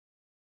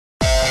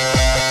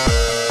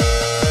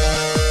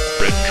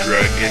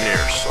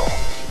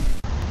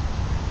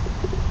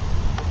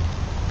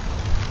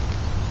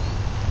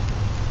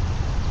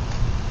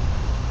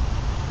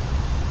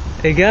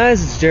Hey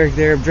guys, it's Jarek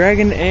the Arab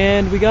Dragon,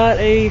 and we got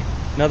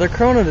another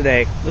chrono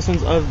today. This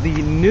one's of the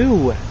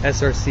new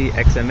SRC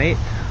XM8.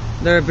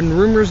 There have been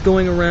rumors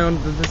going around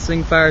that this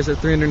thing fires at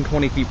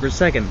 320 feet per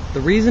second.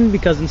 The reason,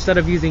 because instead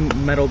of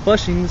using metal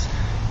bushings,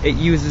 it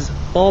uses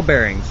ball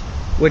bearings,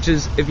 which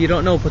is, if you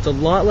don't know, puts a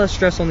lot less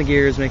stress on the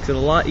gears, makes it a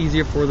lot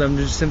easier for them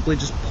to simply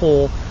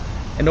pull,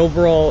 and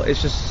overall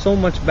it's just so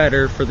much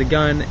better for the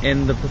gun,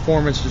 and the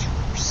performance just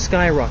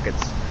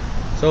skyrockets.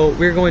 So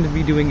we're going to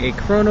be doing a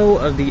chrono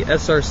of the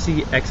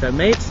SRC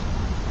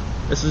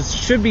XM8. This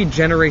should be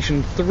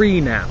generation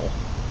 3 now.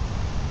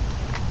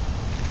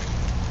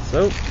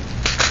 So,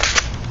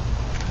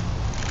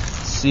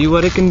 see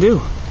what it can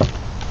do.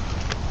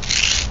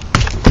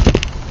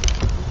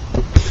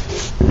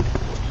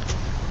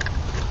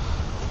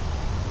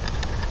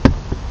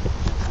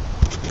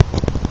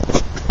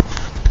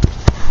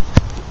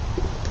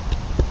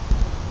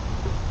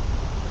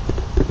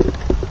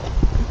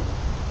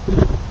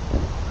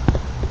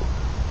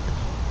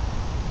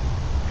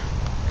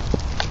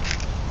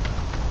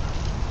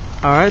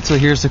 Alright, so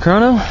here's the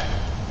chrono.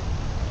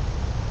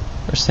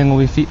 First thing will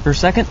be feet per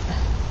second.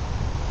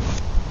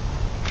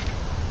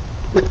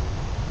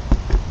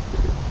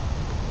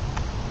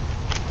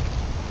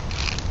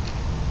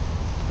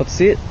 Let's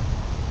see it.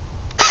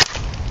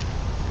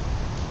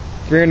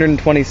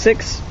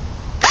 326,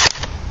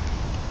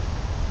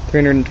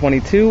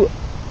 322,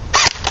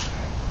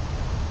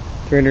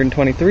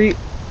 323,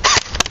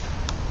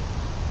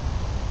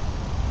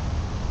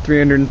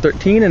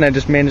 313, and I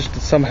just managed to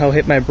somehow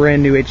hit my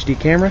brand new HD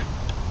camera.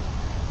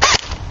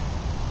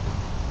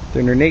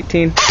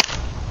 318,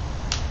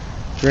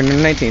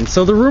 319.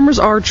 So the rumors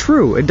are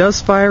true. It does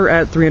fire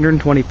at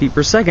 320 feet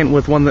per second,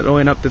 with one that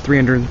went up to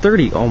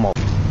 330 almost.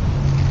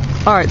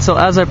 Alright, so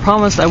as I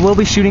promised, I will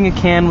be shooting a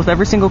can with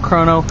every single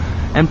chrono,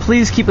 and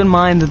please keep in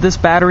mind that this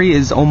battery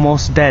is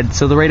almost dead,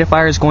 so the rate of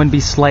fire is going to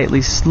be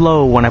slightly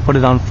slow when I put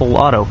it on full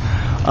auto.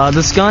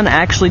 This gun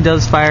actually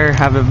does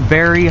have a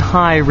very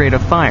high rate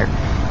of fire.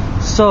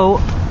 So,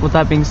 with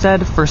that being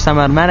said, first time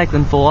automatic,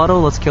 then full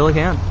auto, let's kill a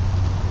can.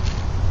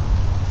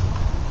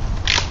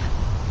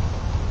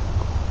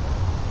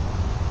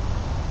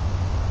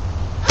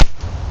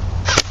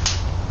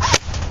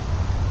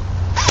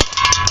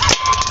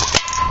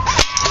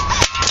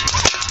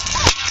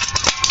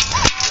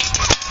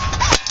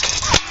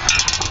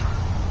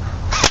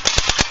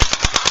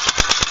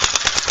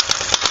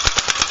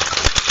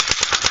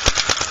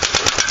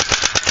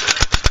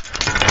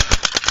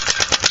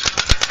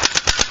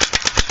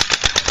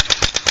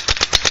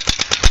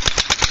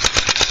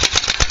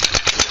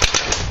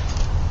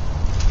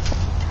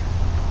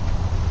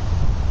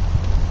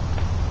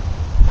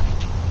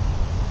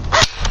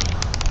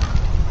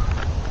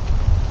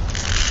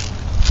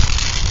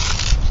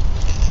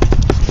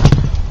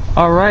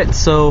 Alright,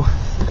 so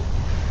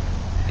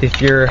if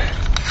you're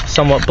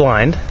somewhat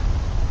blind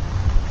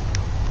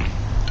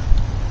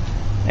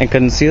and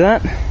couldn't see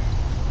that,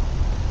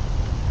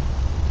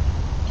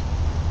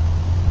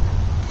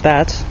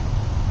 that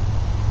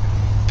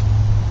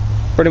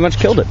pretty much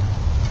killed it.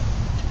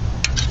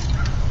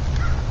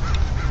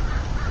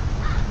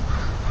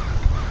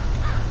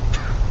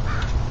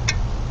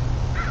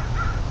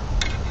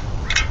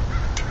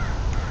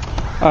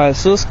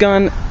 So this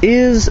gun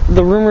is,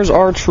 the rumors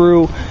are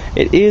true,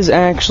 it is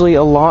actually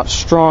a lot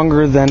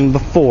stronger than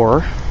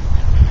before.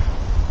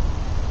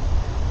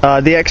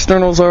 The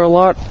externals are a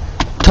lot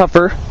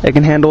tougher, it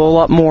can handle a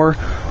lot more.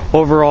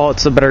 Overall,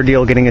 it's a better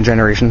deal getting a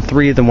Generation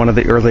 3 than one of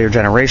the earlier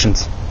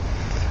generations.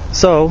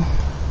 So,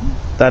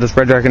 that is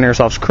Red Dragon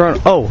Airsoft's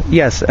chrono. Oh,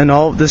 yes, and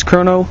all of this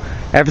chrono,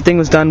 everything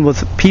was done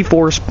with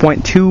P-Force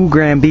 .2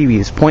 gram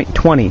BBs,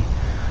 .20.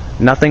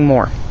 Nothing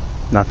more,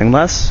 nothing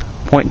less,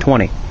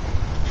 .20.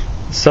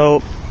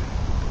 So,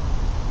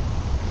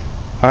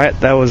 alright,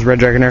 that was Red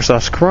Dragon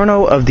Airsoft's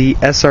chrono of the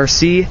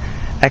SRC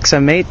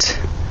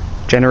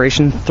XM8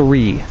 Generation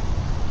 3.